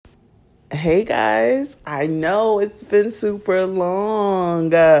Hey guys, I know it's been super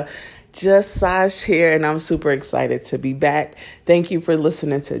long. Just Sash here, and I'm super excited to be back. Thank you for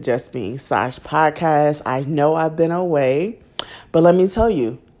listening to Just Me Sash podcast. I know I've been away, but let me tell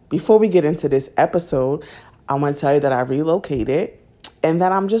you, before we get into this episode, I want to tell you that I relocated and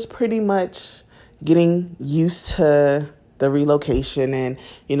that I'm just pretty much getting used to the relocation and,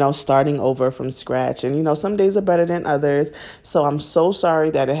 starting over from scratch. And, some days are better than others. So I'm so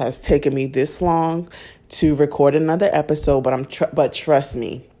sorry that it has taken me this long to record another episode, but trust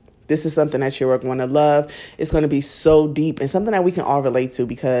me, this is something that you're going to love. It's going to be so deep and something that we can all relate to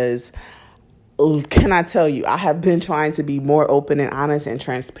because can I tell you, I have been trying to be more open and honest and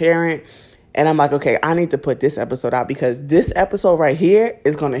transparent. And I'm like, okay, I need to put this episode out because this episode right here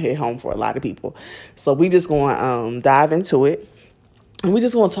is going to hit home for a lot of people. So we just going to dive into it. And we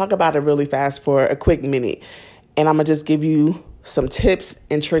just going to talk about it really fast for a quick minute. And I'm going to just give you some tips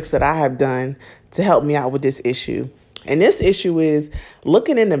and tricks that I have done to help me out with this issue. And this issue is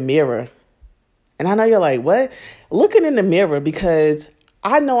looking in the mirror. And I know you're like, what? Looking in the mirror, because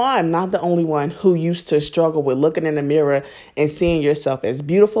I know I'm not the only one who used to struggle with looking in the mirror and seeing yourself as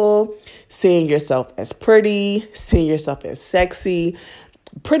beautiful, seeing yourself as pretty, seeing yourself as sexy,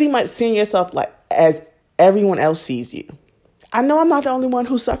 pretty much seeing yourself like as everyone else sees you. I know I'm not the only one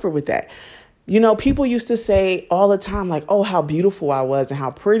who suffered with that. People used to say all the time, like, oh, how beautiful I was and how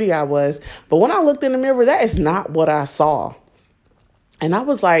pretty I was. But when I looked in the mirror, that is not what I saw. And I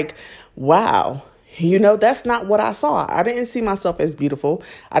was like, wow. That's not what I saw. I didn't see myself as beautiful.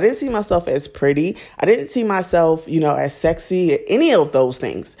 I didn't see myself as pretty. I didn't see myself, as sexy, any of those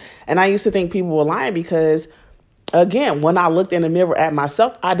things. And I used to think people were lying because, again, when I looked in the mirror at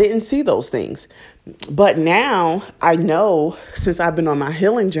myself, I didn't see those things. But now I know, since I've been on my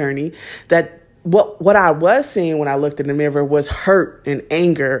healing journey, that what I was seeing when I looked in the mirror was hurt and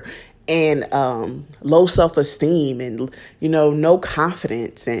anger and low self-esteem and, no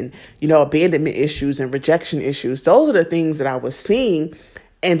confidence and, abandonment issues and rejection issues. Those are the things that I was seeing.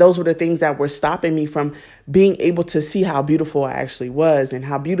 And those were the things that were stopping me from being able to see how beautiful I actually was and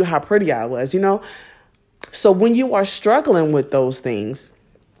how pretty I was, So when you are struggling with those things,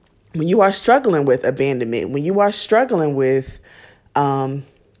 when you are struggling with abandonment, when you are struggling with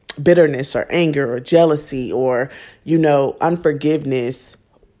bitterness or anger or jealousy or, unforgiveness,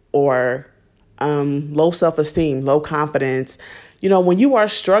 or low self-esteem, low confidence. When you are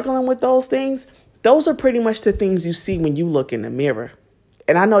struggling with those things, those are pretty much the things you see when you look in the mirror.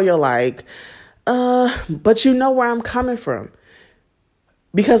 And I know you're like, but you know where I'm coming from.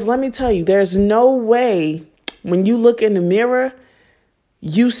 Because let me tell you, there's no way when you look in the mirror,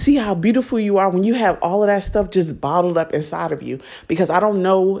 you see how beautiful you are when you have all of that stuff just bottled up inside of you. Because I don't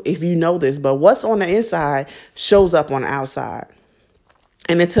know if you know this, but what's on the inside shows up on the outside.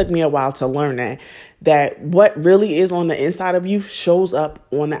 And it took me a while to learn that what really is on the inside of you shows up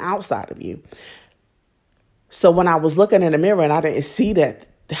on the outside of you. So when I was looking in the mirror and I didn't see that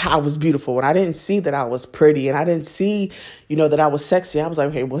I was beautiful and I didn't see that I was pretty and I didn't see, that I was sexy, I was like,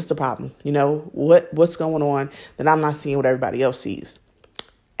 okay, what's the problem? What's going on that I'm not seeing what everybody else sees?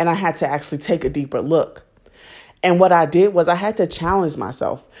 And I had to actually take a deeper look. And what I did was I had to challenge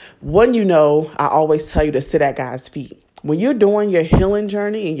myself. One, I always tell you to sit at God's feet. When you're doing your healing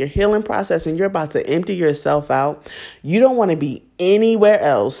journey and your healing process and you're about to empty yourself out, you don't want to be anywhere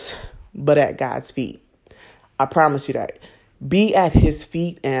else but at God's feet. I promise you that. Be at his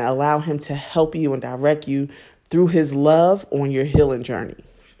feet and allow him to help you and direct you through his love on your healing journey.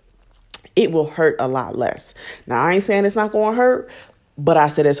 It will hurt a lot less. Now, I ain't saying it's not going to hurt, but I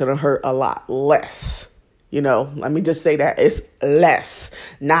said it's going to hurt a lot less. Let me just say that it's less.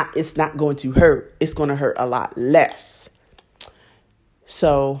 It's not going to hurt. It's going to hurt a lot less.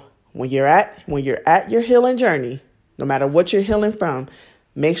 So when you're at your healing journey, no matter what you're healing from,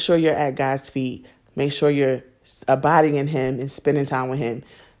 make sure you're at God's feet. Make sure you're abiding in him and spending time with him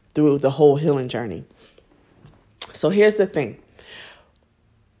through the whole healing journey. So here's the thing.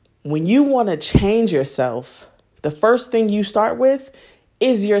 When you want to change yourself, the first thing you start with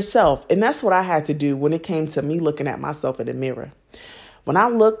is yourself. And that's what I had to do when it came to me looking at myself in the mirror. When I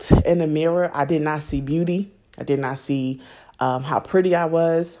looked in the mirror, I did not see beauty. I did not see how pretty I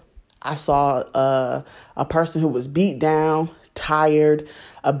was. I saw a person who was beat down, tired,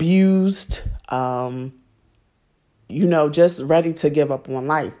 abused, just ready to give up on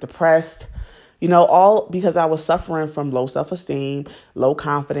life, depressed, all because I was suffering from low self-esteem, low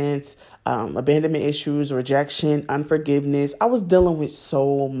confidence, abandonment issues, rejection, unforgiveness. I was dealing with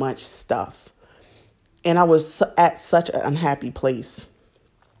so much stuff. And I was at such an unhappy place.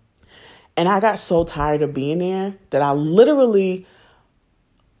 And I got so tired of being there that I literally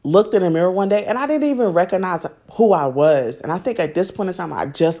looked in the mirror one day and I didn't even recognize who I was. And I think at this point in time, I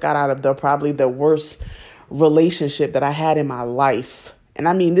just got out of probably the worst relationship that I had in my life. And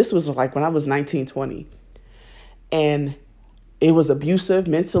I mean, this was like when I was 19, 20. And it was abusive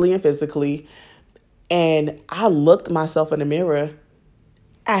mentally and physically. And I looked myself in the mirror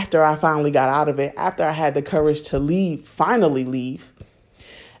after I finally got out of it, after I had the courage to finally leave.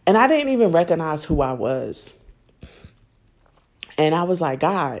 And I didn't even recognize who I was. And I was like,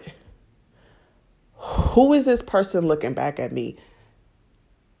 God, who is this person looking back at me?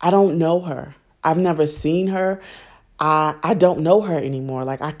 I don't know her. I've never seen her. I don't know her anymore.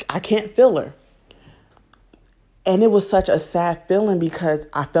 Like, I can't feel her. And it was such a sad feeling because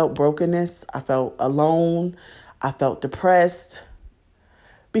I felt brokenness. I felt alone. I felt depressed.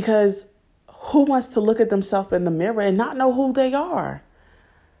 Because who wants to look at themselves in the mirror and not know who they are?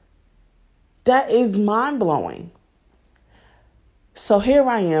 That is mind-blowing. So here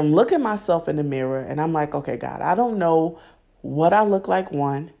I am, looking myself in the mirror, and I'm like, okay, God, I don't know what I look like,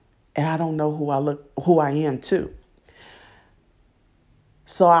 one, and I don't know who I am, two.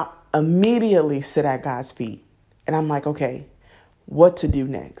 So I immediately sit at God's feet, and I'm like, okay, what to do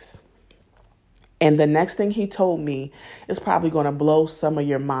next? And the next thing he told me is probably going to blow some of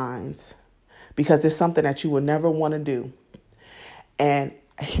your minds because it's something that you would never want to do. And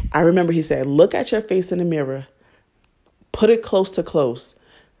I remember he said, look at your face in the mirror, put it close to close,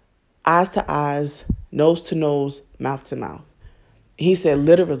 eyes to eyes, nose to nose, mouth to mouth. He said,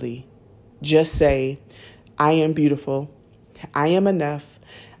 literally, just say, I am beautiful. I am enough.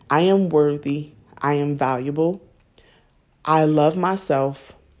 I am worthy. I am valuable. I love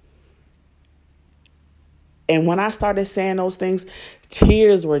myself. And when I started saying those things,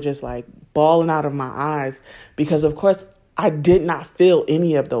 tears were just like bawling out of my eyes because, of course, I did not feel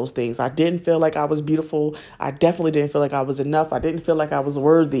any of those things. I didn't feel like I was beautiful. I definitely didn't feel like I was enough. I didn't feel like I was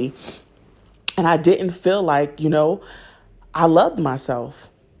worthy. And I didn't feel like, I loved myself.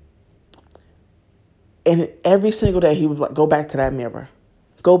 And every single day he was like, go back to that mirror.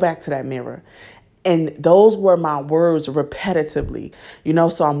 Go back to that mirror. And those were my words repetitively,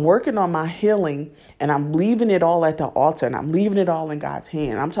 so I'm working on my healing and I'm leaving it all at the altar and I'm leaving it all in God's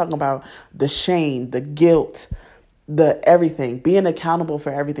hand. I'm talking about the shame, the guilt, the everything, being accountable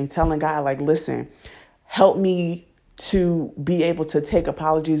for everything, telling God, like, listen, help me to be able to take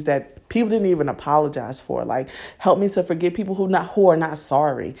apologies that people didn't even apologize for. Like, help me to forgive people who are not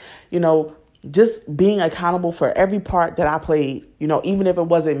sorry, just being accountable for every part that I played, even if it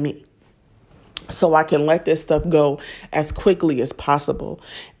wasn't me. So I can let this stuff go as quickly as possible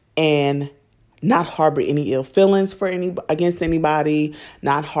and not harbor any ill feelings against anybody,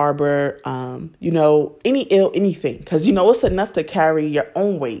 not harbor, anything. Because, it's enough to carry your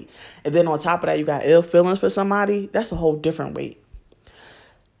own weight. And then on top of that, you got ill feelings for somebody. That's a whole different weight.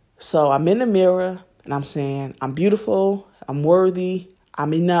 So I'm in the mirror and I'm saying, I'm beautiful. I'm worthy.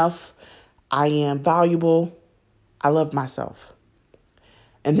 I'm enough. I am valuable. I love myself.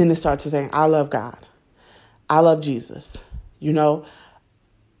 And then it starts to saying, I love God. I love Jesus,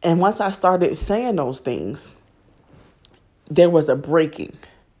 And once I started saying those things, there was a breaking.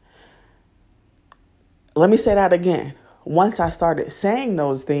 Let me say that again. Once I started saying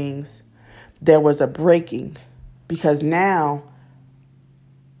those things, there was a breaking because now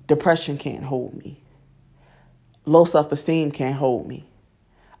depression can't hold me. Low self-esteem can't hold me.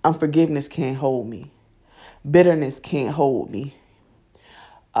 Unforgiveness can't hold me. Bitterness can't hold me.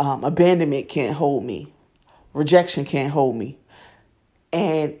 Abandonment can't hold me. Rejection can't hold me.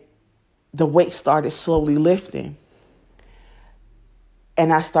 And the weight started slowly lifting.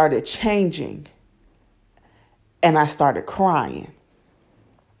 And I started changing. And I started crying.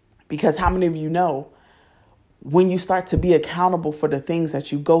 Because how many of you know, when you start to be accountable for the things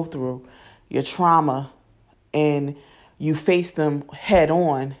that you go through, your trauma, and you face them head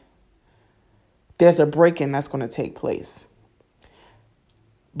on, there's a breaking that's going to take place.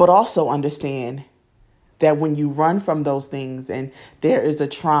 But also understand that when you run from those things and there is a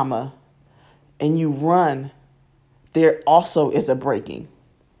trauma and you run, there also is a breaking.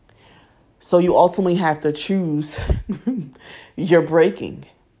 So you ultimately have to choose your breaking.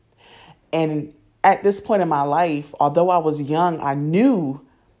 And at this point in my life, although I was young, I knew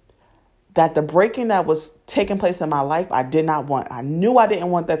that the breaking that was taking place in my life, I did not want. I knew I didn't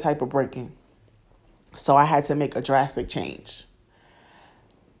want that type of breaking. So I had to make a drastic change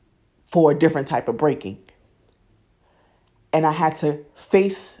for a different type of breaking. And I had to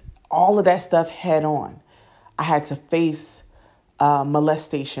face all of that stuff head on. I had to face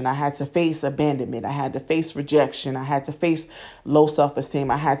molestation. I had to face abandonment. I had to face rejection. I had to face low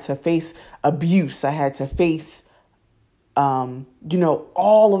self-esteem. I had to face abuse. I had to face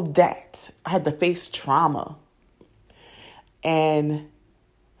All of that. I had to face trauma. And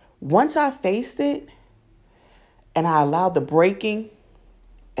once I faced it and I allowed the breaking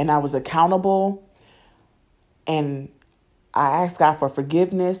and I was accountable and I asked God for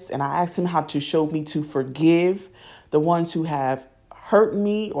forgiveness and I asked him how to show me to forgive the ones who have hurt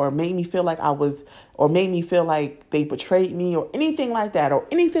me or made me feel like made me feel like they betrayed me or anything like that or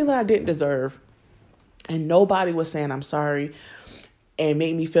anything that I didn't deserve. And nobody was saying I'm sorry and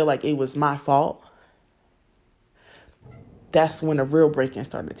made me feel like it was my fault. That's when the real breaking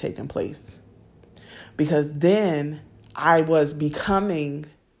started taking place. Because then I was becoming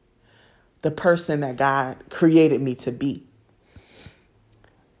the person that God created me to be.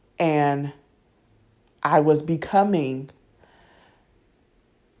 And I was becoming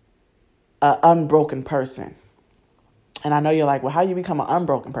an unbroken person. And I know you're like, well, how you become an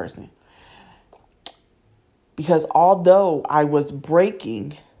unbroken person? Because although I was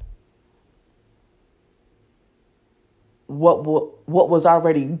breaking what was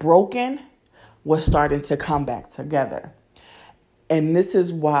already broken was starting to come back together. And this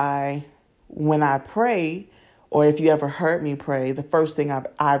is why when I pray, or if you ever heard me pray, the first thing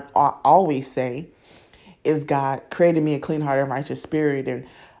I always say is, God, created me a clean heart and righteous spirit and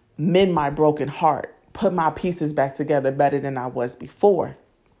mend my broken heart, put my pieces back together better than I was before.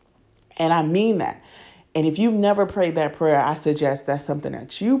 And I mean that. And if you've never prayed that prayer, I suggest that's something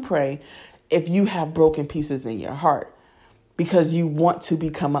that you pray if you have broken pieces in your heart, because you want to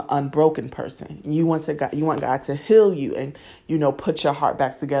become an unbroken person. You want God to heal you and, put your heart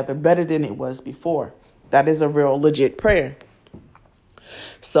back together better than it was before. That is a real legit prayer.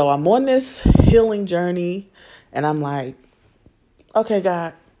 So I'm on this healing journey and I'm like, okay,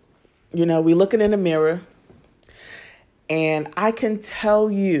 God, we looking in the mirror and I can tell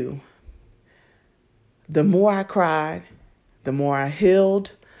you the more I cried, the more I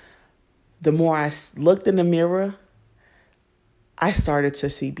healed, the more I looked in the mirror, I started to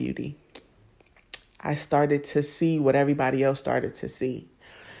see beauty. I started to see what everybody else started to see.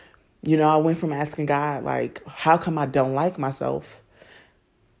 I went from asking God, like, how come I don't like myself,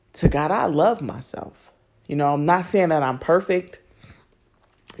 to God, I love myself. I'm not saying that I'm perfect.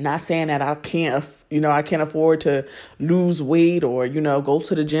 Not saying that I can't afford to lose weight or, go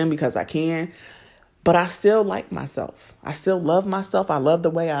to the gym because I can. But I still like myself. I still love myself. I love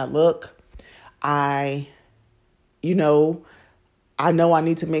the way I look. I know I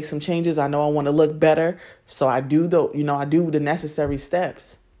need to make some changes. I know I want to look better. So I do the necessary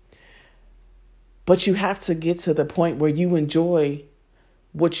steps. But you have to get to the point where you enjoy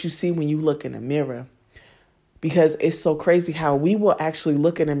what you see when you look in the mirror. Because it's so crazy how we will actually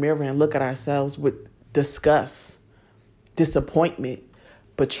look in the mirror and look at ourselves with disgust, disappointment,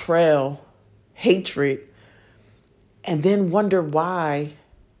 betrayal, hatred, and then wonder why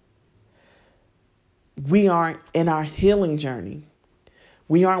we aren't in our healing journey.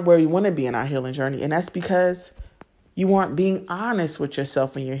 We aren't where we want to be in our healing journey. And that's because you aren't being honest with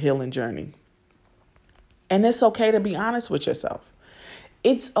yourself in your healing journey. And it's okay to be honest with yourself.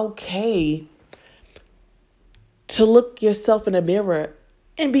 It's okay to look yourself in the mirror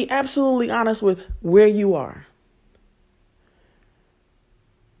and be absolutely honest with where you are.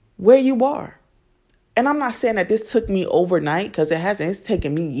 Where you are. And I'm not saying that this took me overnight, because it hasn't. It's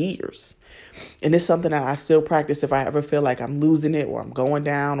taken me years. And it's something that I still practice if I ever feel like I'm losing it or I'm going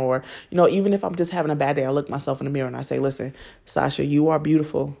down, or, even if I'm just having a bad day, I look myself in the mirror and I say, listen, Sasha, you are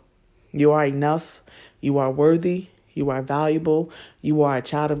beautiful. You are enough. You are worthy. You are valuable. You are a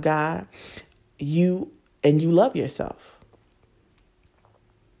child of God. You love yourself.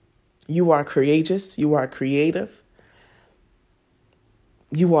 You are courageous. You are creative.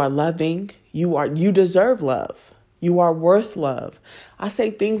 You are loving. You deserve love. You are worth love. I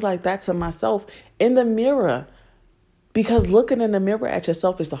say things like that to myself in the mirror, because looking in the mirror at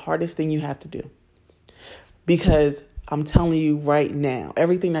yourself is the hardest thing you have to do. Because I'm telling you right now,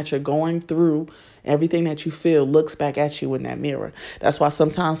 everything that you're going through, everything that you feel looks back at you in that mirror. That's why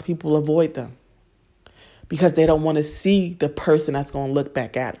sometimes people avoid them, because they don't want to see the person that's going to look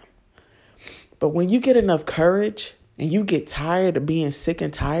back at them. But when you get enough courage and you get tired of being sick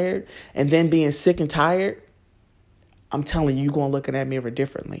and tired and then being sick and tired, I'm telling you, you're going to look in that mirror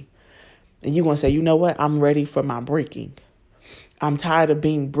differently. And you're going to say, you know what? I'm ready for my breaking. I'm tired of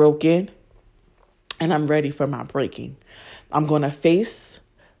being broken, and I'm ready for my breaking. I'm going to face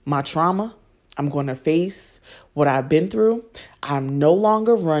my trauma. I'm going to face what I've been through. I'm no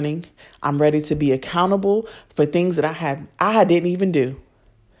longer running. I'm ready to be accountable for things that I didn't even do,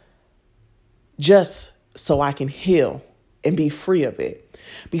 just so I can heal and be free of it.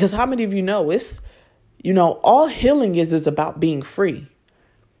 Because how many of you know All healing is about being free.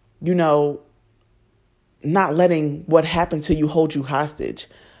 Not letting what happened to you hold you hostage,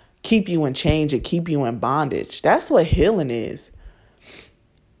 keep you in chains and keep you in bondage. That's what healing is.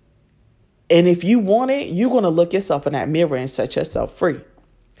 And if you want it, you're going to look yourself in that mirror and set yourself free.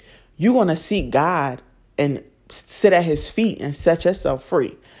 You're going to seek God and sit at his feet and set yourself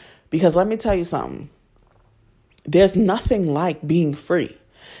free. Because let me tell you something. There's nothing like being free.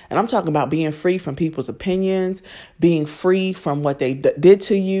 And I'm talking about being free from people's opinions, being free from what they did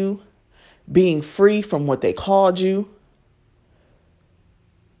to you, being free from what they called you.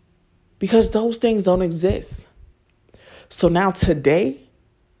 Because those things don't exist. So now today,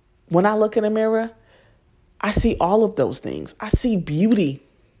 when I look in the mirror, I see all of those things. I see beauty.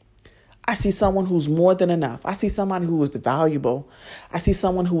 I see someone who's more than enough. I see somebody who is valuable. I see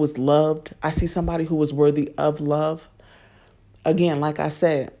someone who is loved. I see somebody who is worthy of love. Again, like I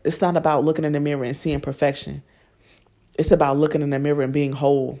said, it's not about looking in the mirror and seeing perfection. It's about looking in the mirror and being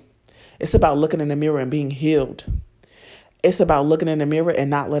whole. It's about looking in the mirror and being healed. It's about looking in the mirror and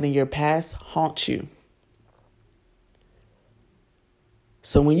not letting your past haunt you.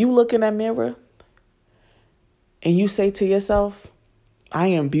 So when you look in that mirror and you say to yourself, I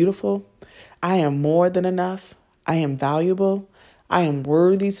am beautiful, I am more than enough, I am valuable, I am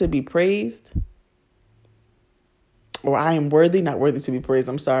worthy to be praised, or I am worthy, not worthy to be praised,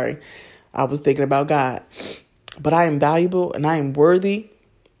 I'm sorry, I was thinking about God, but I am valuable and I am worthy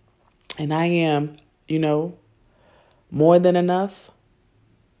and I am, more than enough.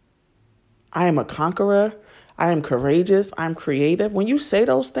 I am a conqueror. I am courageous. I'm creative. When you say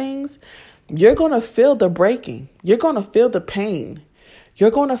those things, you're going to feel the breaking. You're going to feel the pain.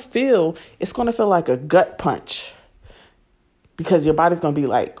 It's going to feel like a gut punch because your body's going to be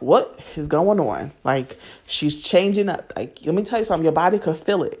like, what is going on? Like she's changing up. Like, let me tell you something, your body could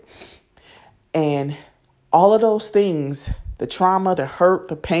feel it. And all of those things, the trauma, the hurt,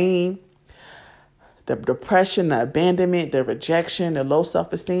 the pain, the depression, the abandonment, the rejection, the low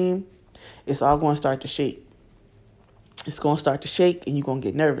self-esteem, it's all going to start to shake. It's going to start to shake and you're going to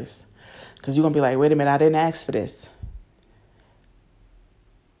get nervous because you're going to be like, wait a minute, I didn't ask for this.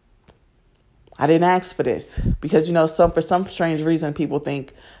 I didn't ask for this because, for some strange reason, people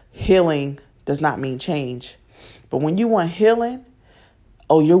think healing does not mean change. But when you want healing,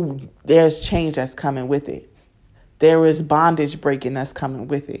 there's change that's coming with it. There is bondage breaking that's coming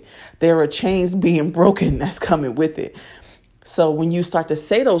with it. There are chains being broken that's coming with it. So when you start to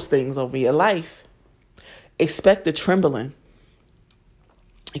say those things over your life, expect the trembling,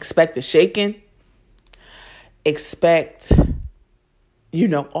 expect the shaking, expect,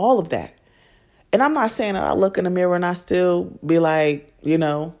 all of that. And I'm not saying that I look in the mirror and I still be like,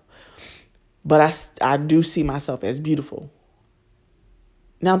 but I do see myself as beautiful.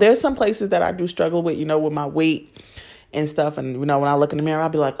 Now, there's some places that I do struggle with, with my weight and stuff. And, when I look in the mirror, I'll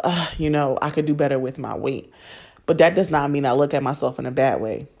be like, I could do better with my weight. But that does not mean I look at myself in a bad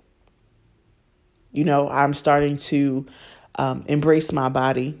way. I'm starting to embrace my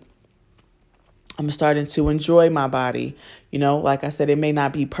body. I'm starting to enjoy my body. Like I said, it may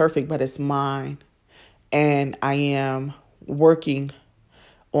not be perfect, but it's mine. And I am working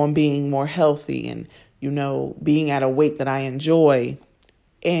on being more healthy and, being at a weight that I enjoy.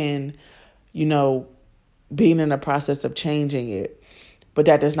 And, being in the process of changing it. But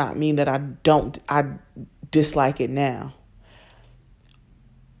that does not mean that I dislike it now.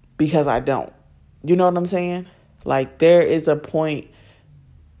 Because I don't. You know what I'm saying? Like there is a point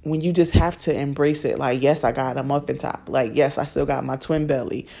when you just have to embrace it. Like, yes, I got a muffin top. Like, yes, I still got my twin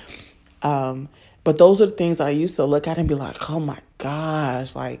belly. But those are the things that I used to look at and be like, oh my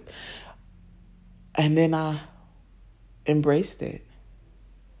gosh. Like, and then I embraced it.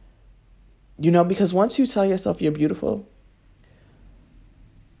 Because once you tell yourself you're beautiful,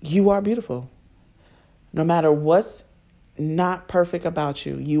 you are beautiful. No matter what's not perfect about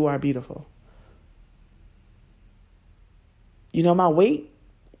you, you are beautiful. My weight,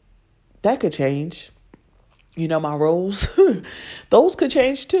 that could change. My roles, those could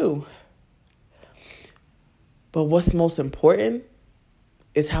change too. But what's most important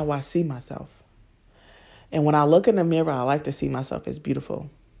is how I see myself. And when I look in the mirror, I like to see myself as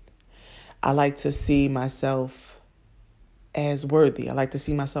beautiful. I like to see myself as worthy. I like to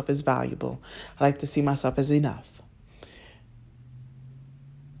see myself as valuable. I like to see myself as enough.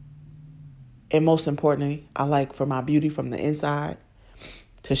 And most importantly, I like for my beauty from the inside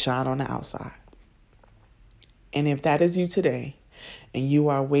to shine on the outside. And if that is you today, and you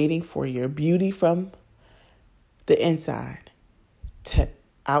are waiting for your beauty from the inside to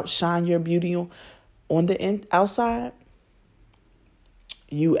outshine your beauty on the outside,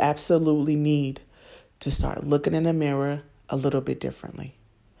 you absolutely need to start looking in the mirror a little bit differently.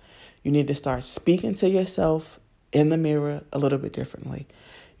 You need to start speaking to yourself in the mirror a little bit differently.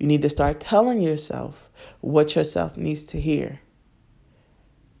 You need to start telling yourself what yourself needs to hear.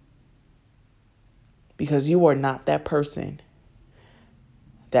 Because you are not that person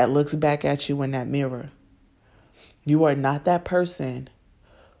that looks back at you in that mirror. You are not that person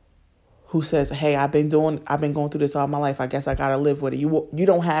who says, hey, I've been going through this all my life. I guess I got to live with it. You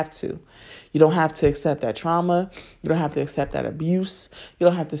don't have to. You don't have to accept that trauma. You don't have to accept that abuse. You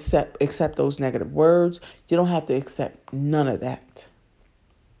don't have to accept those negative words. You don't have to accept none of that.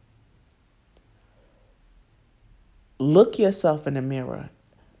 Look yourself in the mirror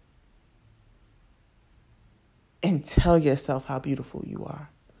and tell yourself how beautiful you are.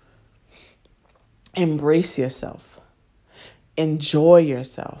 Embrace yourself. Enjoy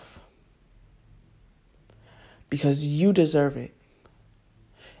yourself. Because you deserve it.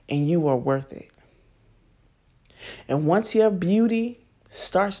 And you are worth it. And once your beauty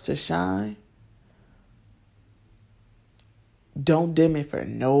starts to shine, don't dim it for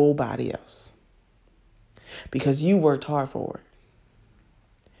nobody else. Because you worked hard for it.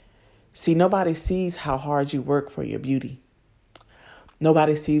 See, nobody sees how hard you work for your beauty.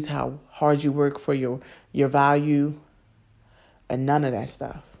 Nobody sees how hard you work for your value and none of that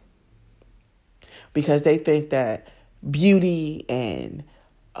stuff. Because they think that beauty and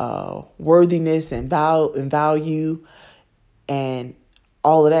worthiness and value and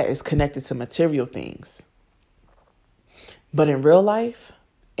all of that is connected to material things. But in real life,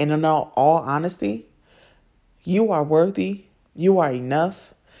 and in all honesty, you are worthy, you are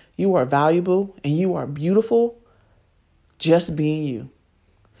enough, you are valuable, and you are beautiful just being you.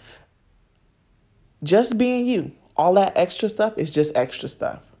 Just being you. All that extra stuff is just extra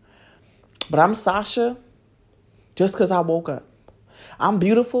stuff. But I'm Sasha just because I woke up. I'm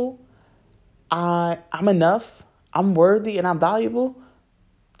beautiful. I'm enough. I'm worthy and I'm valuable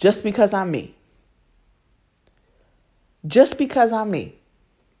just because I'm me. Just because I'm me.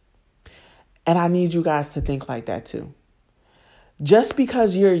 And I need you guys to think like that too. Just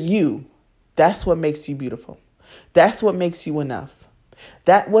because you're you, that's what makes you beautiful. That's what makes you enough.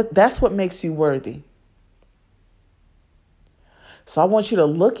 That's what makes you worthy. So I want you to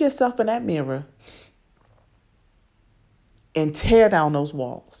look yourself in that mirror and tear down those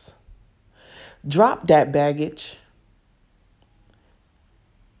walls. Drop that baggage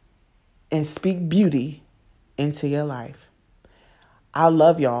and speak beauty into your life. I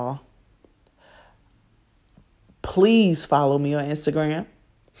love y'all. Please follow me on Instagram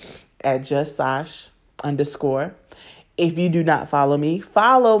at justsash_. If you do not follow me,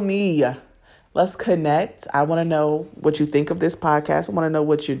 follow me. Let's connect. I want to know what you think of this podcast. I want to know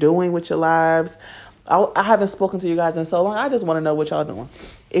what you're doing with your lives. I haven't spoken to you guys in so long. I just want to know what y'all doing.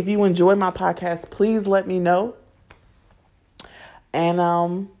 If you enjoy my podcast, please let me know. And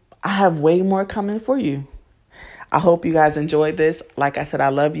I have way more coming for you. I hope you guys enjoyed this. Like I said, I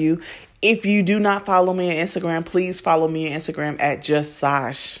love you. If you do not follow me on Instagram, please follow me on Instagram at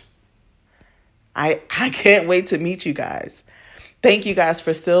justsash. I can't wait to meet you guys. Thank you guys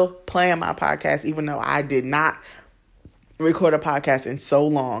for still playing my podcast, even though I did not record a podcast in so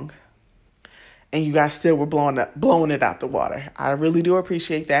long. And you guys still were blowing it out the water. I really do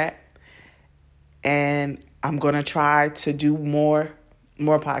appreciate that. And I'm going to try to do more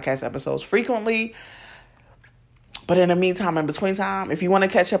podcast episodes frequently. But in the meantime, in between time, if you want to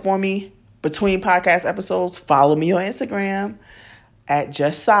catch up on me between podcast episodes, follow me on Instagram at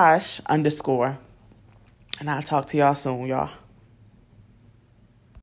justsash_. And I'll talk to y'all soon, y'all.